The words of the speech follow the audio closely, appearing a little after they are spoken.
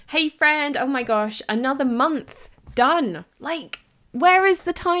Hey friend, oh my gosh, another month done. Where is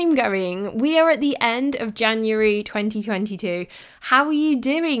the time going? We are at the end of January 2022. How are you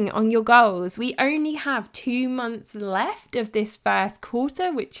doing on your goals? We only have 2 months left of this first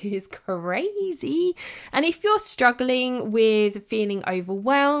quarter, which is crazy. And if you're struggling with feeling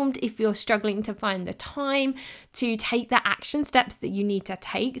overwhelmed, if you're struggling to find the time to take the action steps that you need to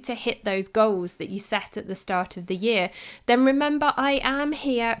take to hit those goals that you set at the start of the year, then remember I am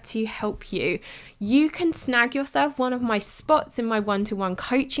here to help you. You can snag yourself one of my spots in my one-to-one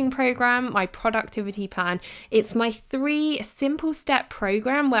coaching program, my productivity plan. It's my 3 simple step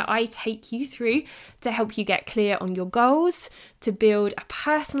program where I take you through to help you get clear on your goals, to build a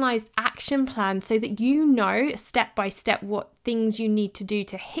personalized action plan so that you know step by step what things you need to do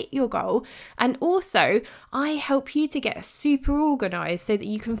to hit your goal. And also, I help you to get super organized so that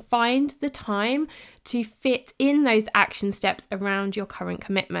you can find the time to fit in those action steps around your current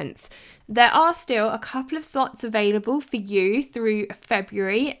commitments. There are still a couple of slots available for you through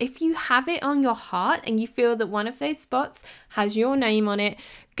February. If you have it on your heart and you feel that one of those spots has your name on it,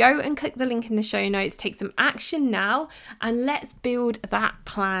 go and click the link in the show notes, take some action now, and let's build that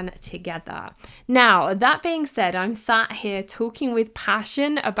plan together. Now, that being said, I'm sat here talking with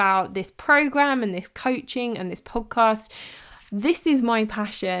passion about this program and this coaching and this podcast. This is my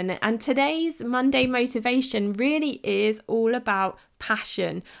passion, and today's Monday motivation really is all about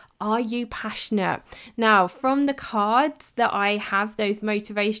passion. Are you passionate? Now, from the cards that I have, those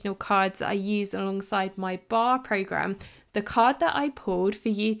motivational cards that I use alongside my bar program, the card that I pulled for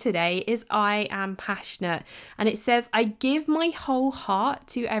you today is I am passionate. And it says, I give my whole heart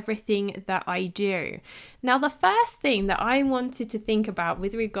to everything that I do. Now, the first thing that I wanted to think about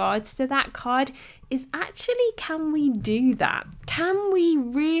with regards to that card is actually, can we do that? Can we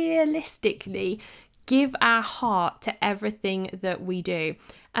realistically give our heart to everything that we do?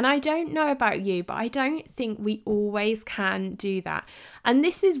 And I don't know about you, but I don't think we always can do that. And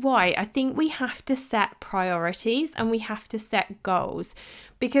this is why I think we have to set priorities and we have to set goals.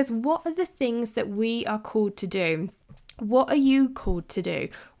 Because what are the things that we are called to do? What are you called to do?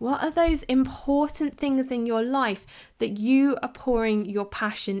 What are those important things in your life that you are pouring your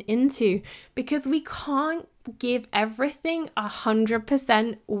passion into? Because we can't give everything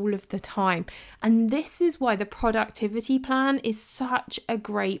 100% all of the time. And this is why the productivity plan is such a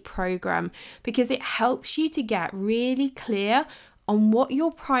great program, because it helps you to get really clear on what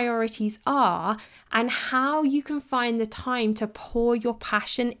your priorities are and how you can find the time to pour your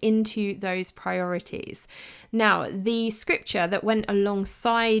passion into those priorities. Now, the scripture that went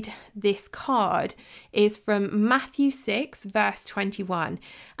alongside this card is from Matthew 6, verse 21.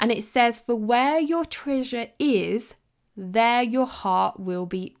 And it says, "For where your treasure is, there your heart will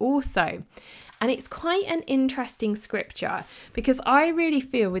be also." And it's quite an interesting scripture, because I really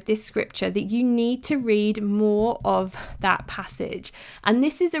feel with this scripture that you need to read more of that passage. And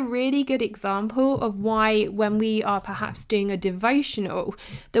this is a really good example of why, when we are perhaps doing a devotional,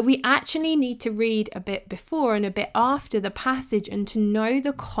 that we actually need to read a bit before and a bit after the passage and to know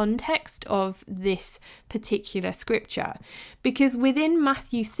the context of this particular scripture. Because within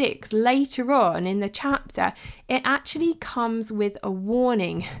Matthew 6, later on in the chapter, it actually comes with a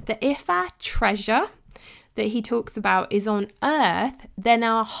warning that if our treasure that he talks about is on earth, then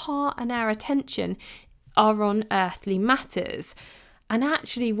our heart and our attention are on earthly matters. And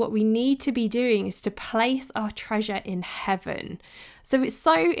actually what we need to be doing is to place our treasure in heaven. So it's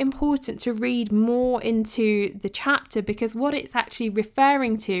so important to read more into the chapter, because what it's actually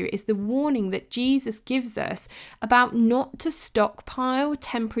referring to is the warning that Jesus gives us about not to stockpile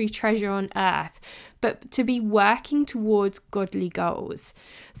temporary treasure on earth, but to be working towards godly goals.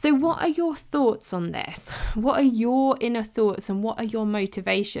 So what are your thoughts on this? What are your inner thoughts and what are your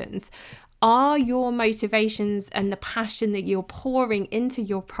motivations? Are your motivations and the passion that you're pouring into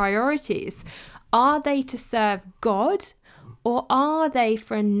your priorities, are they to serve God, or are they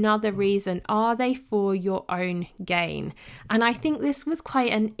for another reason? Are they for your own gain? And I think this was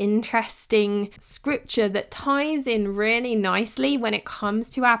quite an interesting scripture that ties in really nicely when it comes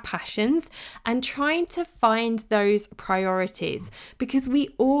to our passions and trying to find those priorities. Because we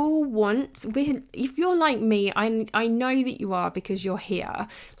all want, if you're like me, I know that you are, because you're here,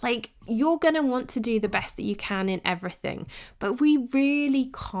 you're going to want to do the best that you can in everything, but we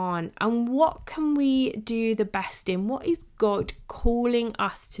really can't. And what can we do the best in? What is God God calling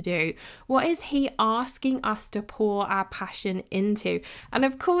us to do? What is He asking us to pour our passion into? And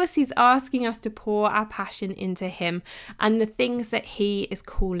of course, He's asking us to pour our passion into Him and the things that He is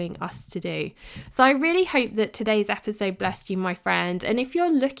calling us to do. So I really hope that today's episode blessed you, my friend. And if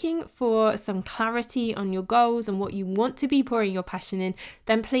you're looking for some clarity on your goals and what you want to be pouring your passion in,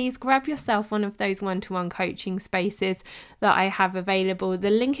 then please grab yourself one of those one-to-one coaching spaces that I have available. The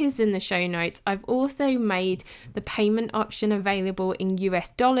link is in the show notes. I've also made the payment option available in US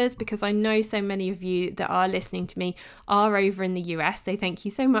dollars because I know so many of you that are listening to me are over in the US. So thank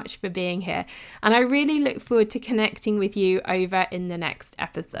you so much for being here. And I really look forward to connecting with you over in the next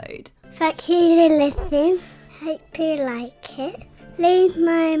episode. Thank you for listening. Hope you like it. Leave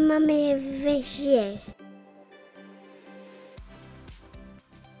my mummy a review.